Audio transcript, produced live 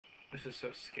This is so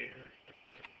scary.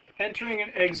 Entering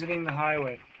and exiting the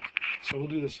highway. So we'll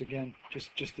do this again,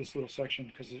 just this little section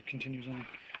because it continues on.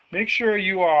 Make sure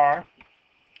you are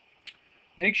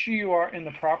make sure you are in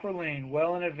the proper lane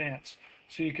well in advance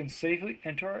so you can safely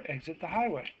enter or exit the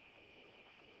highway.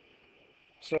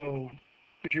 So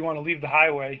if you want to leave the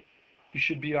highway, you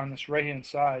should be on this right-hand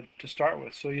side to start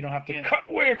with, so you don't have to Yeah. cut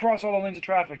way across all the lanes of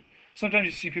traffic. Sometimes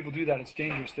you see people do that. It's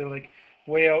dangerous. They're like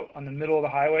way out on the middle of the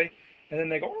highway, and then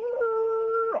they go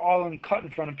all and cut in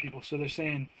front of people. So they're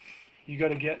saying you got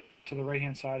to get to the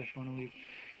right-hand side if you want to leave.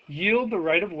 Yield the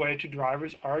right of way to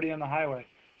drivers already on the highway.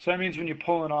 So that means when you're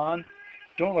pulling on,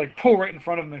 don't like pull right in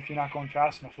front of them if you're not going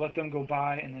fast enough. Let them go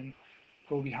by and then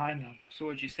go behind them. So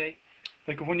what'd you say?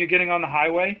 Like when you're getting on the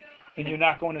highway and you're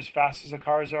not going as fast as the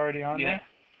car is already on Yeah. there,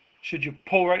 should you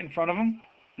pull right in front of them?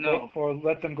 No. Or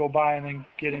let them go by and then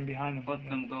get in behind them? Let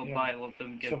them go Yeah. by. Let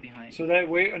them get behind. So that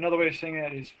way, another way of saying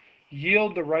that is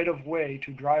yield the right of way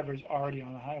to drivers already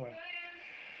on the highway.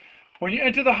 When you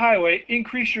enter the highway,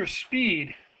 increase your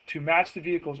speed to match the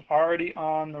vehicles already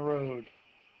on the road.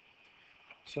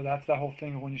 So that's the whole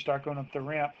thing. When you start going up the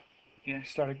ramp, Yeah.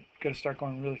 you got to start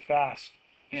going really fast,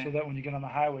 Yeah. so that when you get on the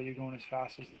highway, you're going as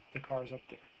fast as the cars up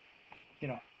there. You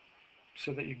know,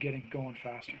 so that you're going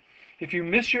faster. If you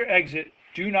miss your exit,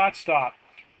 do not stop.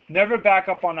 Never back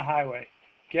up on the highway.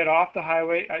 Get off the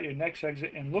highway at your next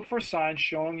exit and look for signs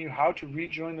showing you how to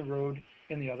rejoin the road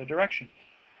in the other direction.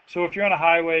 So if you're on a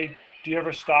highway, do you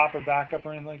ever stop or back up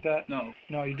or anything like that? No.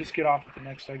 No, you just get off at the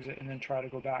next exit and then try to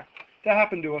go back. That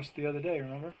happened to us the other day,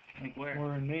 remember? Like where? We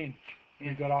were in Maine. Yeah.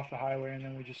 We got off the highway and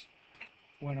then we just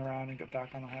went around and got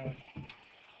back on the highway.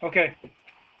 Okay,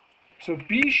 so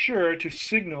be sure to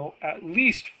signal at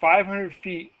least 500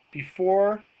 feet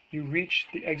before you reach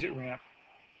the exit ramp.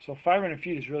 So 500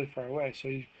 feet is really far away. So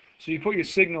you put your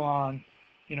signal on,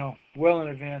 well in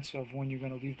advance of when you're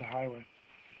going to leave the highway.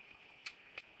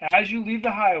 As you leave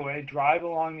the highway, drive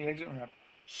along the exit ramp.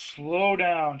 Slow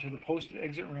down to the posted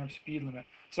exit ramp speed limit.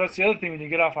 So that's the other thing. When you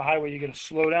get off a highway, you got to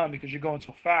slow down because you're going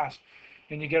so fast.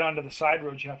 And you get onto the side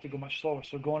roads, you have to go much slower.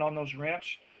 So going on those ramps,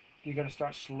 you got to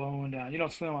start slowing down. You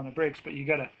don't slam on the brakes, but you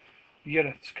got to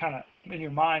kind of in your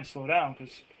mind slow down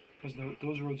because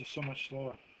those roads are so much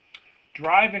slower.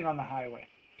 Driving on the highway.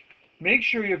 Make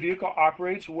sure your vehicle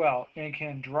operates well and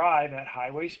can drive at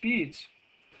highway speeds.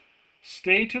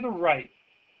 Stay to the right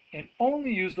and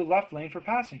only use the left lane for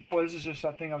passing. Boy, this is just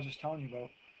that thing I was just telling you about.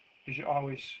 You should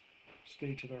always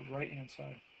stay to the right-hand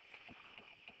side.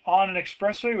 On an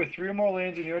expressway with 3 or more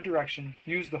lanes in your direction,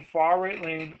 use the far right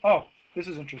lane. Oh, this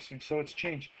is interesting. So it's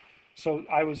changed. So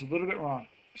I was a little bit wrong.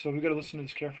 So we got to listen to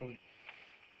this carefully.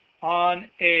 On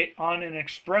an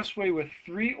expressway with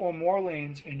 3 or more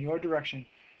lanes in your direction,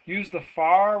 use the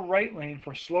far right lane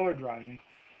for slower driving,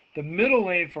 the middle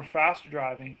lane for faster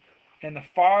driving, and the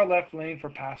far left lane for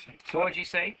passing. So what'd you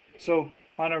say? So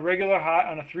on a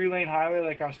 3-lane highway,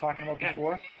 like I was talking about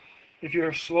before, if you're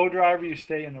a slow driver, you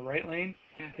stay in the right lane.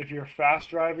 Yeah. If you're a fast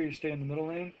driver, you stay in the middle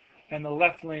lane, and the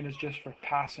left lane is just for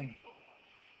passing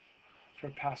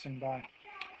by.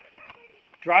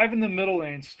 Drive in the middle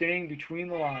lane, staying between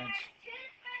the lines.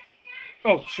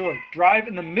 Oh, sorry. Drive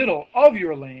in the middle of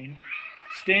your lane,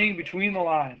 staying between the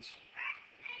lines.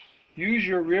 Use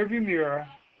your rearview mirror.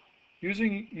 Use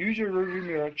your rearview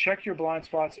mirror, check your blind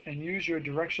spots, and use your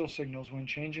directional signals when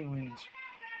changing lanes.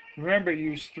 Remember,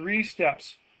 use 3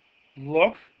 steps.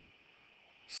 Look,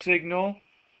 signal,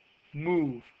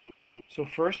 move. So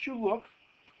first you look,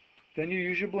 then you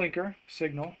use your blinker,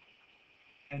 signal,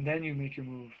 and then you make your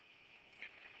move.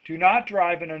 Do not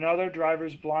drive in another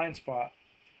driver's blind spot.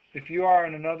 If you are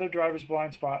in another driver's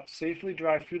blind spot, safely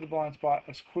drive through the blind spot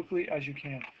as quickly as you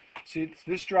can. See,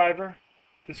 this driver,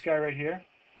 this guy right here,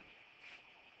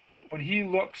 when he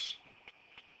looks,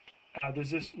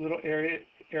 there's this little area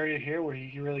here where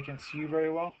he really can't see you very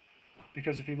well,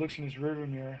 because if he looks in his rearview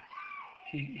mirror,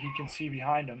 he can see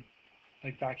behind him,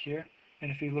 like back here, and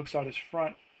if he looks out his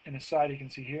front and his side, he can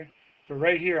see here. But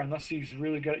right here, unless he's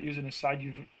really good at using his side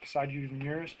view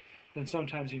mirrors, then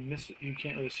sometimes you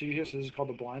can't really see here. So this is called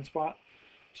the blind spot.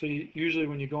 So usually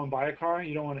when you're going by a car,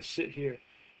 you don't want to sit here.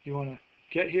 You want to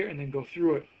get here and then go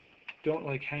through it. Don't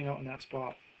like hang out in that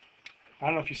spot. I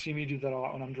don't know if you see me do that a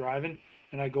lot when I'm driving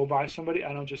and I go by somebody.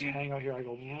 I don't just hang out here. I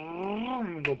go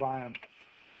and go by them.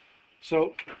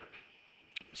 So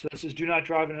this is do not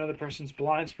drive in another person's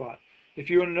blind spot. If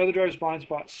you're in another driver's blind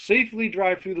spot, safely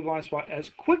drive through the blind spot as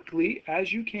quickly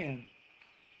as you can.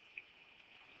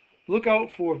 Look out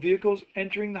for vehicles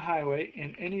entering the highway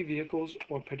and any vehicles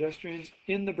or pedestrians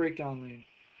in the breakdown lane.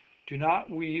 Do not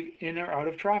weave in or out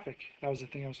of traffic. That was the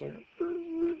thing I was like,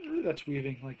 that's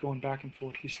weaving, like going back and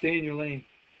forth. You stay in your lane.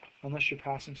 unless you're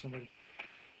passing somebody.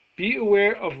 Be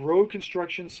aware of road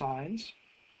construction signs,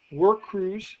 work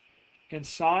crews, and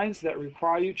signs that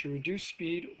require you to reduce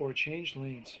speed or change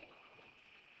lanes.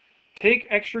 Take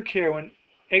extra care when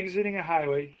exiting a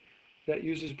highway that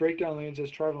uses breakdown lanes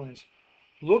as travel lanes.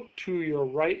 Look to your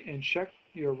right and check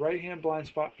your right-hand blind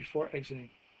spot before exiting.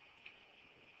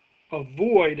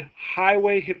 Avoid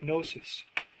highway hypnosis.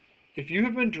 If you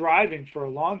have been driving for a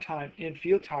long time and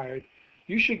feel tired,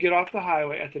 you should get off the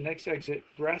highway at the next exit,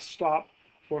 rest stop,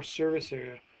 or service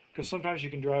area. Because sometimes you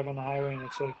can drive on the highway and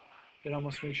it's like, it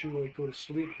almost makes you like go to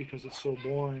sleep because it's so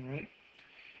boring, right?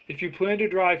 If you plan to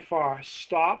drive far,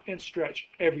 stop and stretch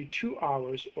every 2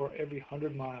 hours or every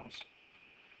 100 miles.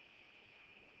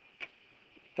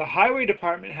 The highway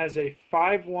department has a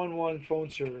 511 phone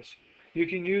service. You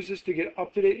can use this to get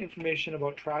up-to-date information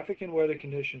about traffic and weather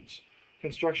conditions,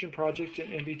 construction projects, and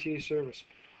MBTA service.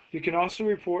 You can also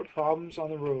report problems on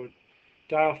the road.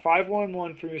 Dial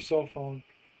 511 from your cell phone.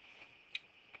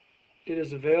 It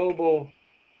is available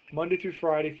Monday through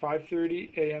Friday,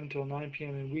 5:30 a.m. till 9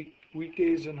 p.m. and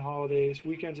weekdays and holidays,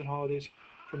 weekends and holidays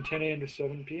from 10 a.m. to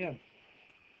 7 p.m.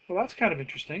 Well, that's kind of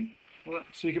interesting. What?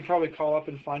 So you can probably call up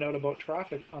and find out about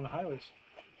traffic on the highways.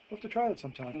 We'll have to try that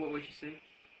sometime. What would you say?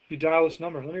 You dial this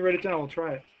number. Let me write it down. We'll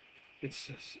try it. This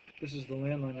is the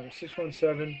landline number: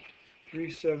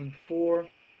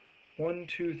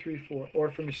 617-374-1234.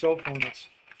 Or from your cell phone, it's,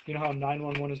 you know how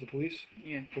 911 is the police.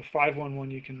 Yeah. With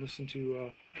 511, you can listen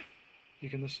to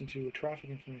traffic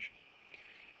information.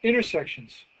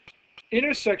 Intersections.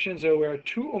 Intersections are where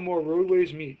two or more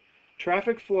roadways meet.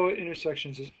 Traffic flow at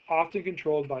intersections is often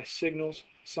controlled by signals,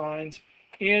 signs,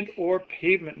 and or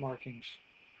pavement markings.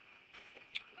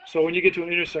 So when you get to an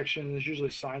intersection, there's usually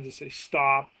signs that say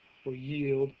stop or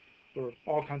yield or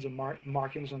all kinds of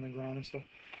markings on the ground and stuff.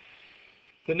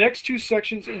 The next two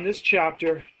sections in this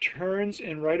chapter, turns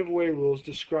and right-of-way rules,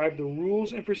 describe the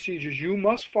rules and procedures you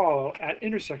must follow at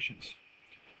intersections.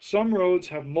 Some roads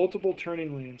have multiple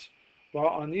turning lanes, while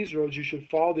on these roads you should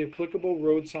follow the applicable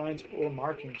road signs or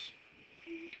markings.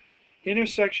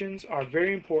 Intersections are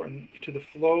very important to the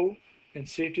flow and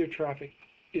safety of traffic.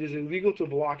 It is illegal to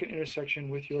block an intersection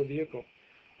with your vehicle.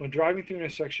 When driving through an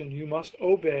intersection, you must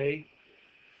obey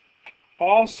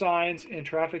all signs and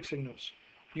traffic signals.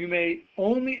 You may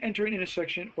only enter an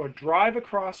intersection or drive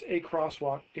across a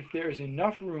crosswalk if there is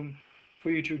enough room for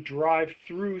you to drive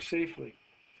through safely.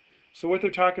 So what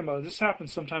they're talking about, this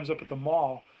happens sometimes up at the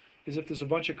mall, is if there's a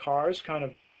bunch of cars kind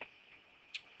of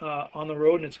on the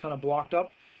road and it's kind of blocked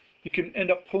up, you can end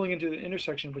up pulling into the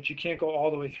intersection, but you can't go all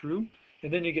the way through,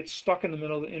 and then you get stuck in the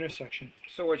middle of the intersection.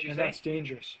 So what you and say? That's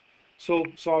dangerous. So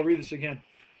I'll read this again.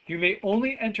 You may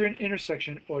only enter an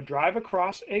intersection or drive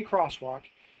across a crosswalk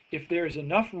if there is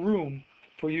enough room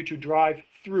for you to drive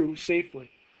through safely.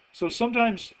 So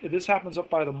sometimes, this happens up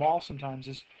by the mall sometimes,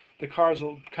 is the cars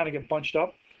will kind of get bunched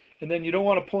up, and then you don't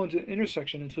want to pull into the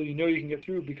intersection until you know you can get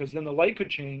through, because then the light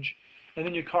could change, and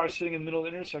then your car's sitting in the middle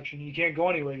of the intersection, and you can't go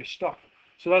anywhere, you're stuck.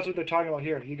 So that's what they're talking about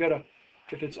here. You gotta,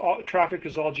 if it's all traffic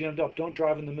is all jammed up, don't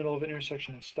drive in the middle of an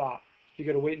intersection and stop. You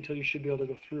gotta wait until you should be able to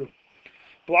go through.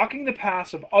 Blocking the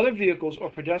paths of other vehicles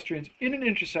or pedestrians in an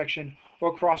intersection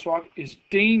or crosswalk is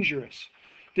dangerous.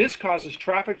 This causes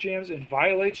traffic jams and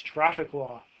violates traffic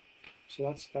law. So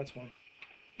that's one.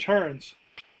 Turns.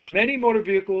 Many motor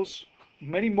vehicle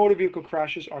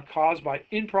crashes are caused by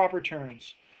improper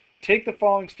turns. Take the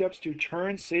following steps to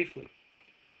turn safely.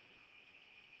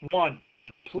 1.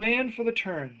 Plan for the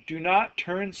turn. Do not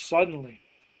turn suddenly.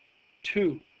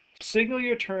 2. Signal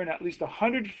your turn at least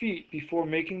 100 feet before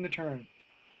making the turn.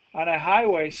 On a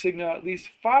highway, signal at least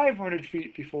 500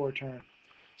 feet before a turn.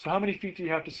 So how many feet do you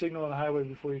have to signal on a highway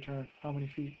before you turn? How many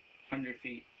feet? 100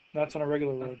 feet. That's on a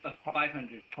regular road.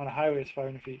 500. On a highway, it's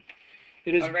 500 feet.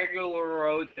 It is a regular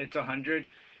road, it's 100,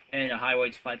 and a highway,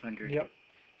 it's 500. Yep.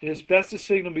 It is best to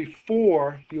signal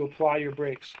before you apply your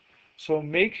brakes. So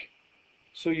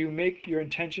you make your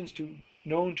intentions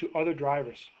known to other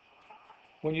drivers.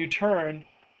 When you turn,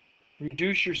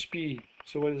 reduce your speed.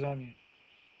 So what does that mean?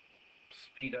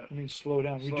 Speed up. It means slow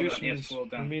down. Slow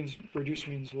down. It means reduce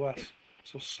means less.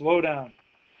 So slow down.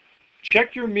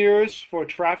 Check your mirrors for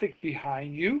traffic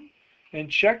behind you, and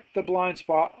check the blind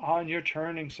spot on your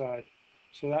turning side.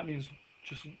 So that means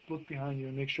just look behind you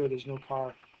and make sure there's no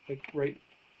car like right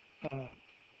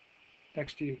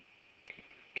next to you.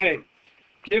 Okay.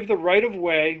 Give the right of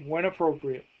way when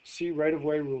appropriate. See right of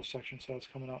way rules section, so that's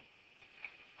coming up.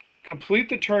 Complete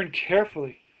the turn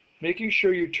carefully, making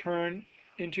sure you turn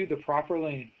into the proper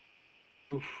lane.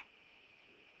 Oof.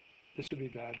 This would be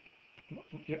bad.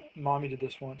 Mommy did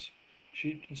this once.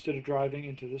 She, instead of driving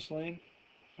into this lane,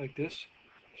 like this,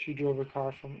 She drove her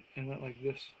car from and went like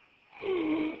this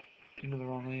into the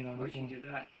wrong lane on Why'd Route she 1. do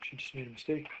that? She just made a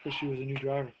mistake because she was a new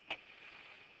driver.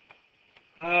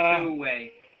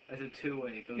 Two-way. That's a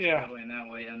two-way. It goes Yeah. that way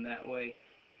and that way,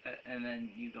 and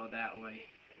then you go that way.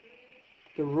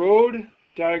 The road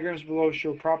diagrams below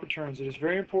show proper turns. It is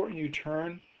very important you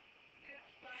turn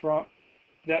from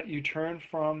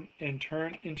and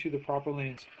turn into the proper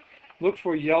lanes. Look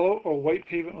for yellow or white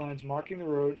pavement lines marking the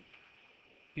road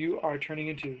you are turning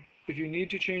into. If you need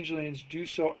to change lanes, do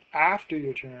so after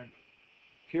your turn.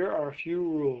 Here are a few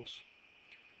rules.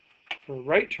 For a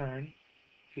right turn,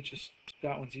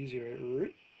 that one's easier.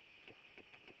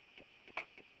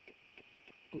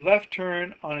 Left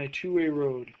turn on a two-way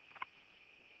road.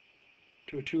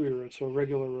 To a two-way road, so a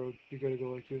regular road. You gotta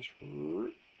go like this.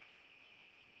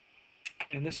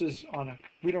 And this is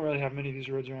we don't really have many of these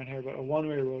roads around here, but a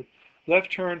one-way road.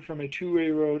 Left turn from a two-way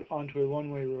road onto a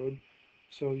one-way road.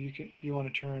 So you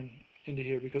want to turn into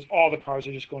here because all the cars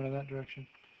are just going in that direction.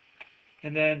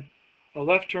 And then a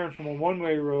left turn from a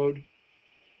one-way road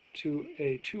to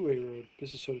a two-way road.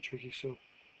 This is sort of tricky, so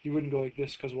you wouldn't go like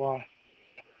this because why?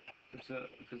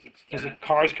 Because the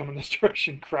cars come in this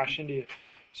direction, crash into you.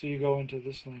 So you go into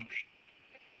this lane.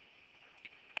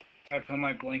 I put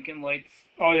my blinking lights.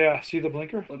 Oh yeah, see the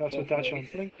blinker? Look That's what both that's ways.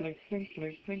 showing. Blink, blink, blink,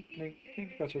 blink, blink, blink,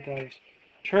 blink. That's what that is.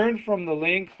 Turn from the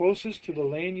lane closest to the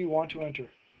lane you want to enter.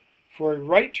 For a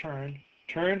right turn,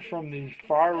 turn from the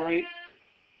far right.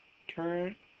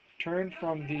 Turn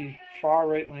from the far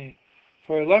right lane.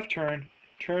 For a left turn,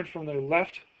 turn from the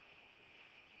left.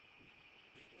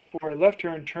 For a left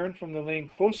turn, turn from the lane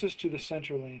closest to the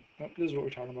center lane. Oh, this is what we're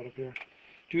talking about up here.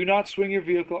 Do not swing your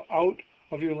vehicle out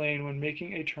of your lane when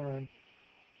making a turn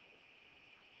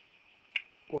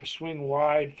or swing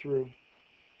wide through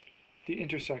the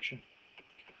intersection.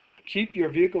 Keep your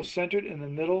vehicle centered in the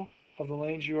middle of the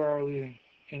lanes you are leaving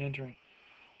and entering.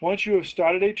 Once you have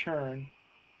started a turn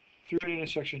through an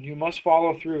intersection, you must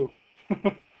follow through.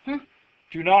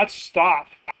 Do not stop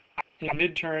in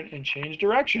mid-turn and change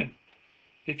direction.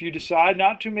 If you decide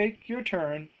not to make your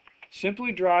turn,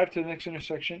 simply drive to the next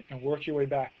intersection and work your way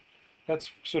back. That's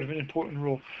sort of an important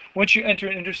rule. Once you enter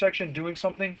an intersection doing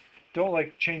something, don't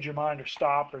like change your mind or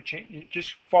stop or change. You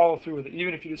just follow through with it.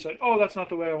 Even if you decide, oh, that's not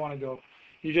the way I want to go,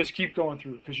 you just keep going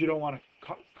through because you don't want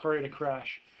to create a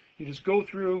crash. You just go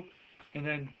through and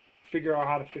then figure out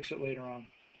how to fix it later on.